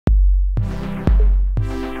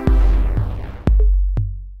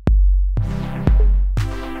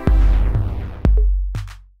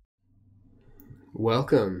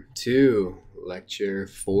Welcome to Lecture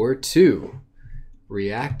 4.2,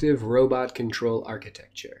 Reactive Robot Control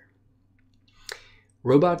Architecture.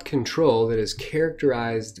 Robot control that is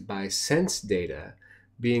characterized by sense data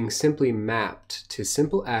being simply mapped to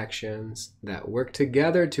simple actions that work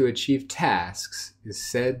together to achieve tasks is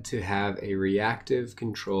said to have a reactive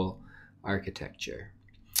control architecture.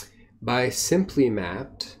 By simply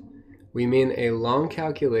mapped, we mean a long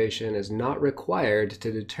calculation is not required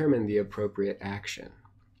to determine the appropriate action.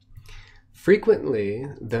 Frequently,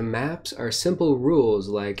 the maps are simple rules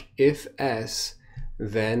like if S,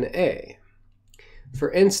 then A.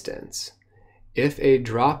 For instance, if a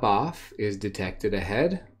drop-off is detected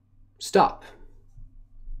ahead, stop.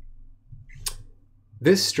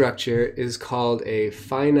 This structure is called a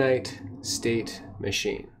finite state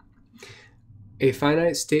machine. A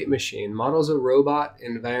finite state machine models a robot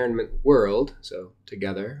environment world, so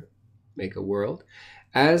together make a world,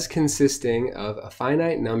 as consisting of a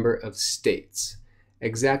finite number of states,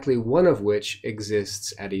 exactly one of which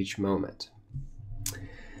exists at each moment.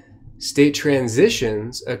 State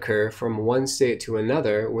transitions occur from one state to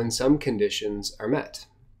another when some conditions are met.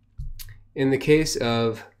 In the case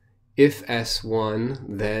of if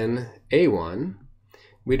S1, then A1,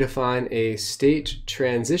 we define a state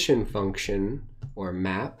transition function, or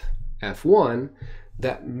map, F1,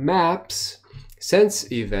 that maps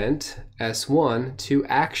sense event S1 to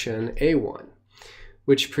action A1,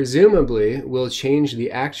 which presumably will change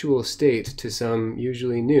the actual state to some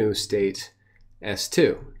usually new state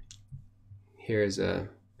S2. Here's a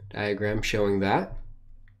diagram showing that.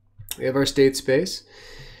 We have our state space.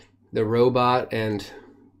 The robot and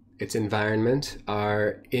its environment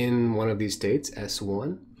are in one of these states,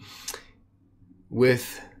 S1,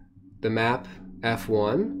 with the map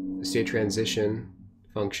F1, the state transition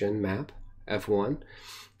function map F1.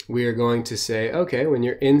 We are going to say, okay, when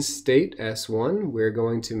you're in state S1, we're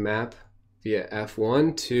going to map via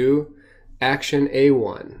F1 to action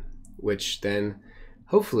A1, which then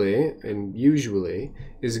hopefully and usually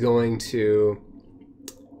is going to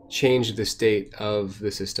change the state of the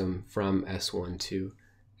system from S1 to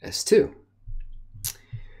S2.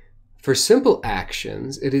 For simple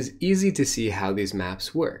actions, it is easy to see how these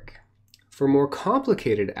maps work. For more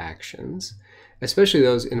complicated actions, especially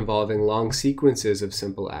those involving long sequences of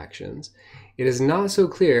simple actions, it is not so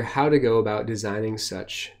clear how to go about designing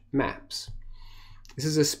such maps. This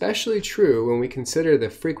is especially true when we consider the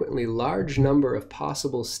frequently large number of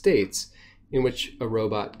possible states in which a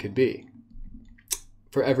robot could be.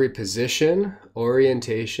 For every position,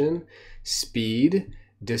 orientation, speed,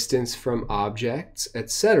 distance from objects,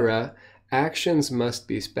 etc., actions must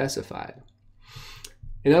be specified.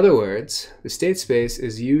 In other words, the state space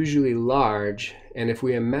is usually large, and if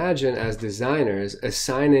we imagine as designers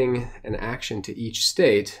assigning an action to each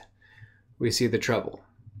state, we see the trouble.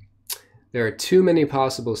 There are too many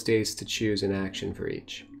possible states to choose an action for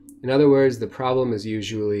each. In other words, the problem is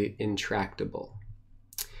usually intractable.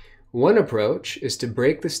 One approach is to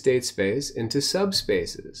break the state space into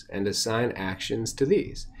subspaces and assign actions to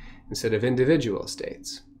these, instead of individual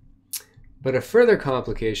states. But a further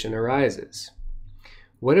complication arises.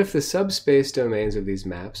 What if the subspace domains of these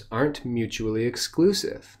maps aren't mutually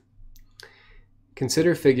exclusive?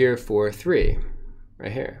 Consider figure 4.3,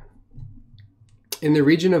 right here. In the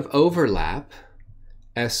region of overlap,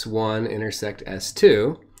 S1 intersect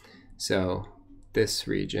S2, so this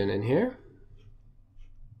region in here,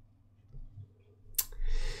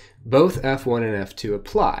 both F1 and F2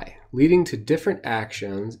 apply, leading to different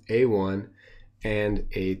actions A1 and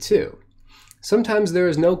A2. Sometimes there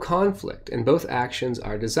is no conflict, and both actions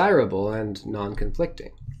are desirable and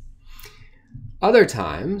non-conflicting. Other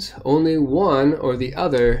times, only one or the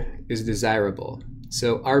other is desirable,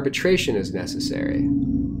 so arbitration is necessary,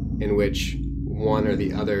 in which one or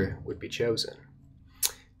the other would be chosen.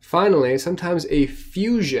 Finally, sometimes a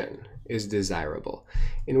fusion is desirable,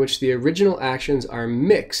 in which the original actions are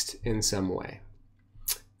mixed in some way.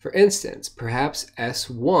 For instance, perhaps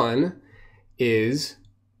S1 is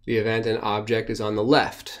the event an object is on the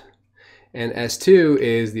left, and S2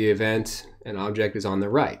 is the event an object is on the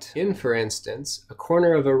right. In, for instance, a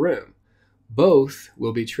corner of a room, both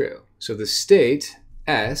will be true. So the state,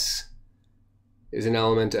 S, is an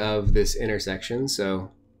element of this intersection, so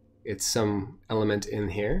it's some element in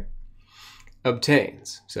here,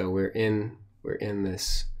 obtains. So we're in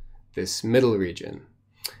this middle region,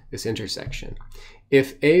 this intersection.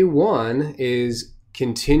 If A1 is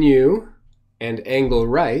continue and angle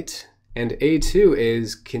right, and A2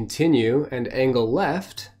 is continue and angle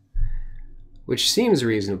left, which seems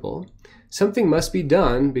reasonable, something must be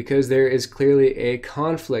done because there is clearly a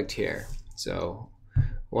conflict here. So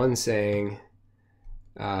one saying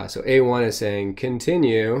So A1 is saying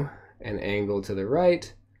continue and angle to the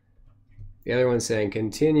right. The other one's saying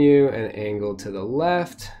continue and angle to the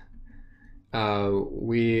left.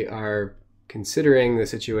 We are considering the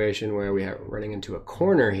situation where we are running into a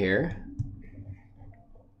corner here.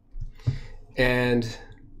 And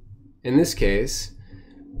in this case,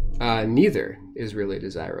 neither is really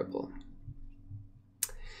desirable.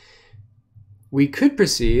 We could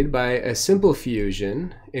proceed by a simple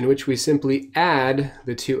fusion in which we simply add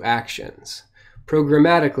the two actions,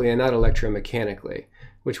 programmatically and not electromechanically,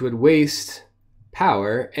 which would waste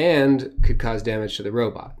power and could cause damage to the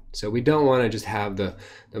robot. So we don't want to just have the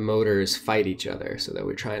motors fight each other so that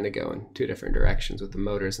we're trying to go in two different directions with the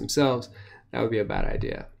motors themselves. That would be a bad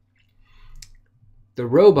idea. The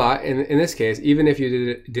robot, in this case, even if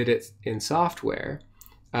you did it in software,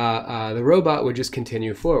 the robot would just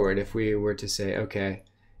continue forward. If we were to say, okay,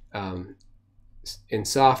 in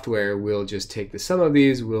software, we'll just take the sum of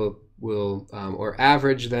these, or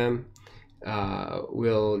average them,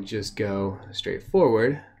 we'll just go straight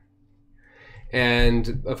forward.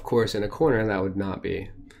 And of course, in a corner, that would not be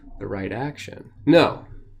the right action. No.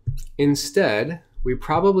 Instead, we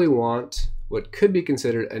probably want what could be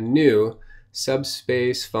considered a new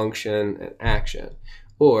subspace function and action,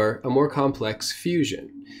 or a more complex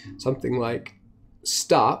fusion, something like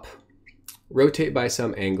stop, rotate by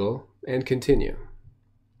some angle, and continue.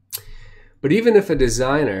 But even if a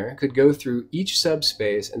designer could go through each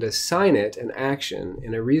subspace and assign it an action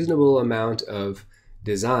in a reasonable amount of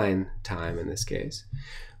design time in this case,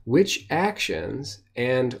 which actions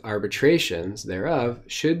and arbitrations thereof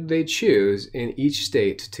should they choose in each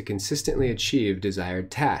state to consistently achieve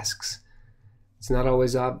desired tasks? It's not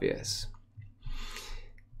always obvious.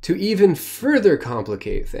 To even further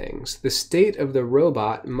complicate things, the state of the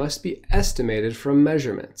robot must be estimated from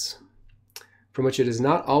measurements, from which it is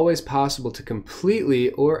not always possible to completely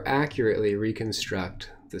or accurately reconstruct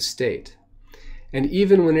the state. And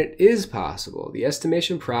even when it is possible, the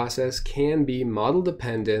estimation process can be model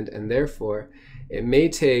dependent, and therefore it may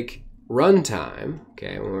take runtime,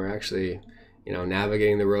 okay, when we're actually,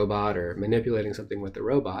 navigating the robot or manipulating something with the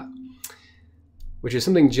robot, which is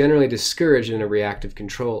something generally discouraged in a reactive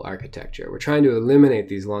control architecture. We're trying to eliminate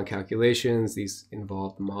these long calculations, these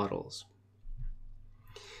involved models.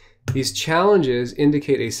 These challenges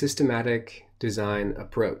indicate a systematic design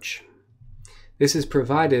approach. This is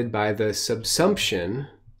provided by the subsumption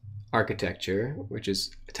architecture, which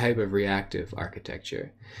is a type of reactive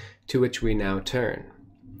architecture, to which we now turn.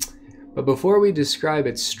 But before we describe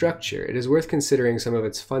its structure, it is worth considering some of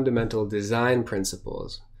its fundamental design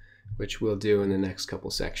principles, which we'll do in the next couple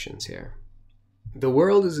sections here. The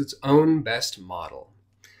world is its own best model.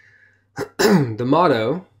 The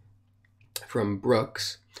motto from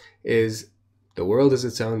Brooks is, "The world is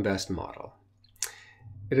its own best model."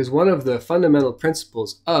 It is one of the fundamental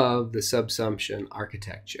principles of the subsumption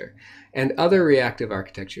architecture and other reactive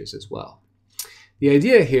architectures as well. The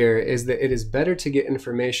idea here is that it is better to get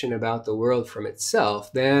information about the world from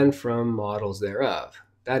itself than from models thereof.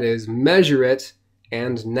 That is, measure it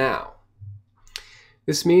and now.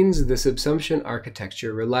 This means the subsumption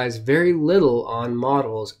architecture relies very little on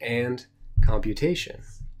models and computation.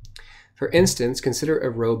 For instance, consider a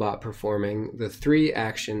robot performing the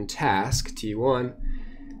three-action task, T1.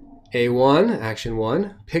 A1, action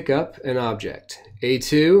 1, pick up an object.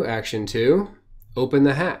 A2, action 2, open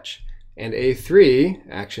the hatch. And A3,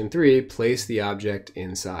 action 3, place the object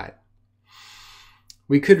inside.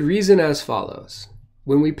 We could reason as follows.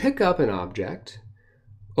 When we pick up an object,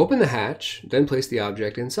 open the hatch, then place the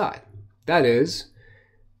object inside. That is,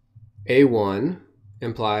 A1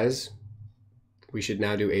 implies we should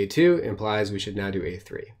now do A2, implies we should now do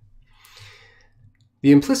A3.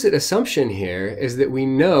 The implicit assumption here is that we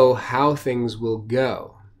know how things will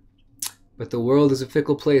go. But the world is a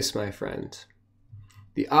fickle place, my friend.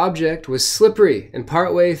 The object was slippery, and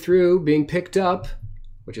partway through being picked up,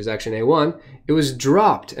 which is action A1, it was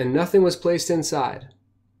dropped and nothing was placed inside.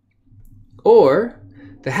 Or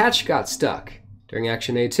the hatch got stuck during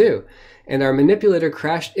action A2, and our manipulator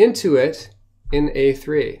crashed into it in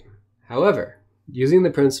A3. However, using the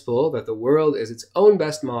principle that the world is its own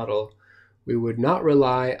best model, we would not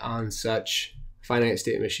rely on such finite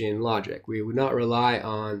state machine logic. We would not rely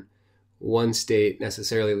on one state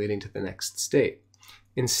necessarily leading to the next state.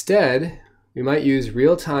 Instead, we might use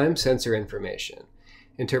real-time sensor information,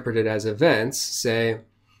 interpreted as events. Say,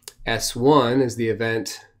 S1 is the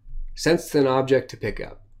event sensed an object to pick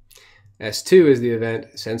up. S2 is the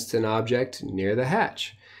event sensed an object near the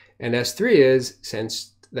hatch. And S3 is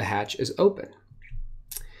sensed the hatch is open.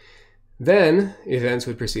 Then events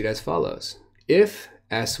would proceed as follows. If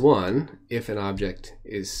S1 if an object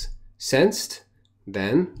is sensed,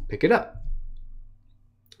 then pick it up,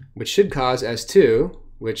 which should cause S2,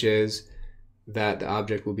 which is that the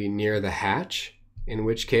object will be near the hatch, in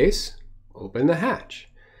which case, open the hatch.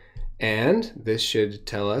 And this should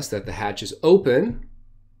tell us that the hatch is open,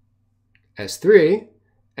 S3,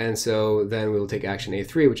 and so then we'll take action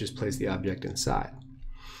A3, which is place the object inside.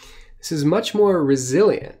 This is much more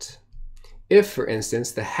resilient. If, for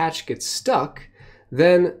instance, the hatch gets stuck,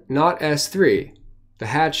 then not S3. The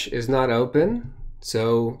hatch is not open,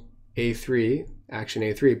 so A3, action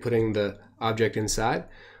A3, putting the object inside,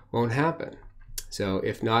 won't happen. So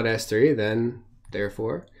if not S3, then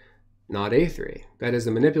therefore not A3. That is,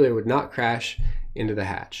 the manipulator would not crash into the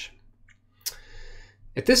hatch.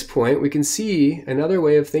 At this point, we can see another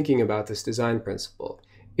way of thinking about this design principle.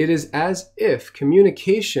 It is as if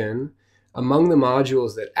communication among the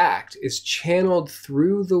modules that act is channeled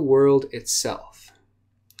through the world itself.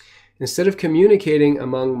 Instead of communicating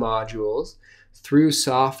among modules through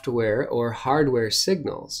software or hardware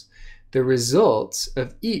signals, the results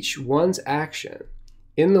of each one's action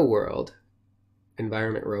in the world,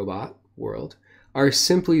 environment robot world, are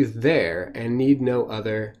simply there and need no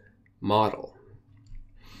other model.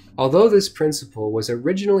 Although this principle was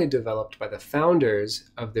originally developed by the founders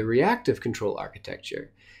of the reactive control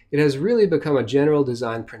architecture, it has really become a general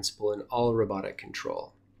design principle in all robotic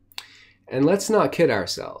control. And let's not kid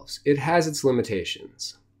ourselves, it has its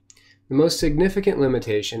limitations. The most significant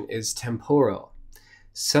limitation is temporal.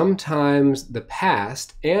 Sometimes the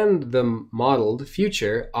past and the modeled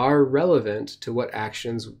future are relevant to what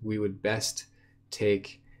actions we would best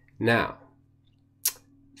take now.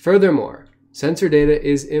 Furthermore, sensor data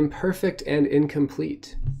is imperfect and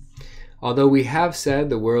incomplete. Although we have said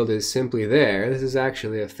the world is simply there, this is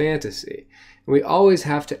actually a fantasy, and we always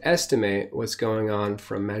have to estimate what's going on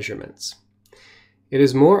from measurements. It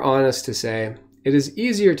is more honest to say, it is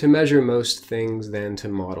easier to measure most things than to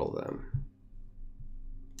model them.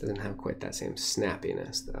 Doesn't have quite that same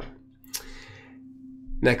snappiness, though.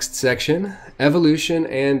 Next section, evolution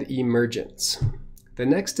and emergence. The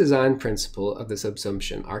next design principle of the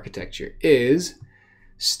subsumption architecture is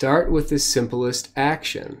start with the simplest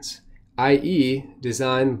actions, i.e.,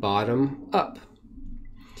 design bottom up.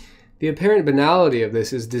 The apparent banality of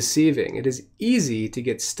this is deceiving. It is easy to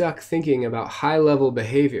get stuck thinking about high-level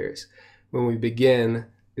behaviors when we begin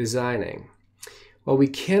designing. While we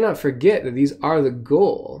cannot forget that these are the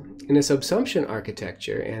goal, in a subsumption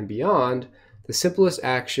architecture and beyond, the simplest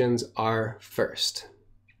actions are first.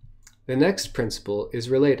 The next principle is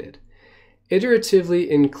related. Iteratively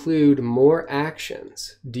include more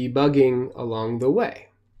actions, debugging along the way.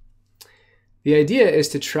 The idea is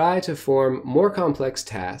to try to form more complex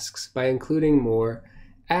tasks by including more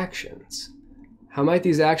actions. How might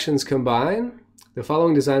these actions combine? The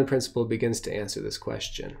following design principle begins to answer this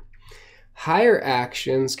question. Higher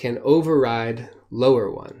actions can override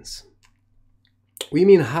lower ones. We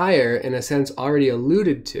mean higher in a sense already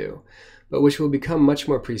alluded to, but which will become much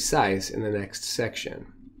more precise in the next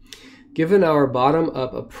section. Given our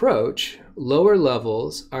bottom-up approach, lower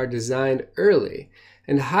levels are designed early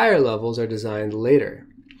and higher levels are designed later.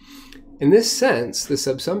 In this sense, the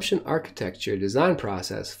subsumption architecture design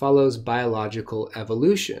process follows biological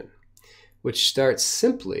evolution, which starts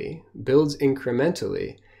simply, builds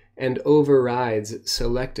incrementally, and overrides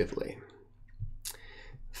selectively.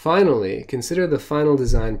 Finally, consider the final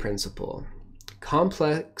design principle.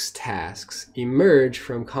 Complex tasks emerge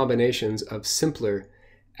from combinations of simpler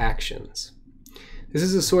actions. This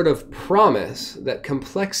is a sort of promise that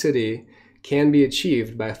complexity can be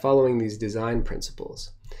achieved by following these design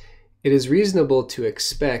principles. It is reasonable to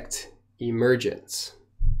expect emergence.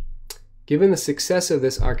 Given the success of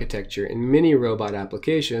this architecture in many robot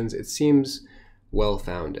applications, it seems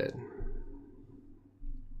well-founded.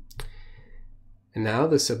 And now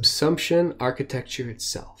the subsumption architecture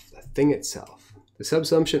itself, the thing itself. The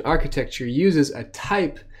subsumption architecture uses a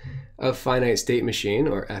type of finite state machine,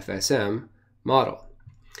 or FSM, model.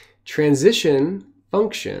 Transition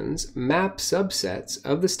functions map subsets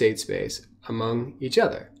of the state space among each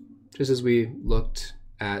other, just as we looked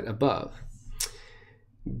at above.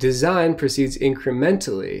 Design proceeds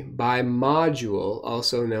incrementally by module,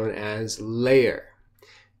 also known as layer,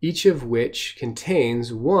 each of which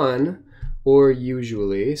contains one or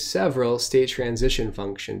usually several state transition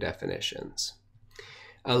function definitions.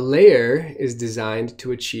 A layer is designed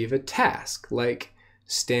to achieve a task like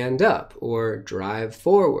stand up or drive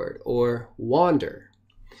forward or wander.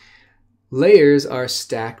 Layers are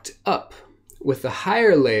stacked up, with the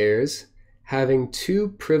higher layers having two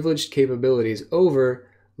privileged capabilities over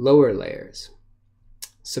lower layers.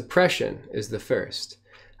 Suppression is the first.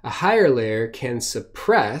 A higher layer can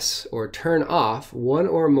suppress or turn off one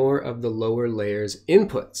or more of the lower layer's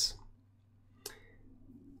inputs.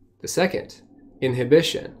 The second,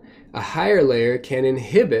 inhibition. A higher layer can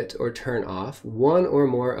inhibit or turn off one or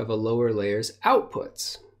more of a lower layer's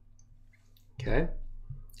outputs. Okay,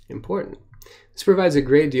 important. This provides a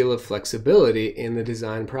great deal of flexibility in the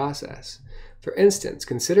design process. For instance,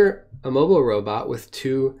 consider a mobile robot with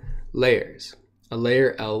two layers. A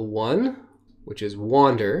layer L1, which is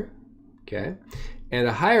wander, okay, and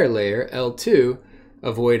a higher layer, L2,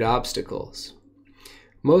 avoid obstacles.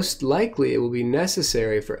 Most likely it will be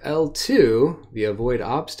necessary for L2, the avoid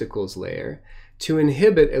obstacles layer, to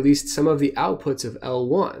inhibit at least some of the outputs of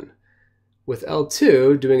L1, with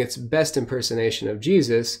L2 doing its best impersonation of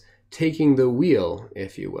Jesus, taking the wheel,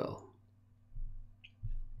 if you will.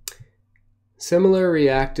 Similar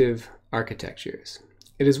reactive architectures.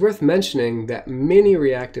 It is worth mentioning that many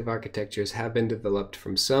reactive architectures have been developed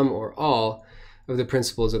from some or all of the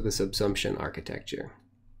principles of the subsumption architecture.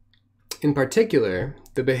 In particular,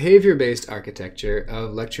 the behavior-based architecture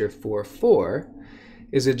of Lecture 4.4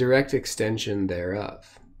 is a direct extension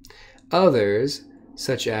thereof. Others,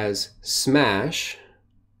 such as SMASH,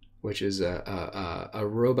 which is a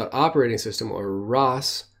robot operating system or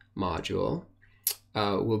ROS module,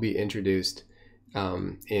 will be introduced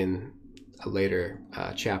in a later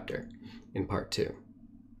chapter in part 2.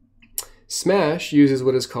 SMASH uses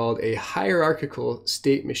what is called a hierarchical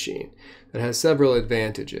state machine that has several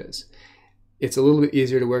advantages. It's a little bit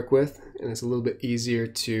easier to work with, and it's a little bit easier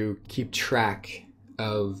to keep track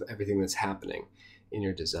of everything that's happening in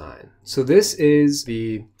your design. So this is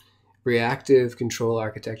the reactive control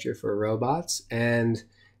architecture for robots, and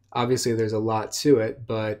obviously there's a lot to it,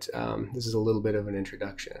 but this is a little bit of an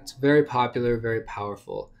introduction. It's a very popular, very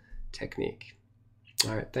powerful technique.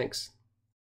 All right, thanks.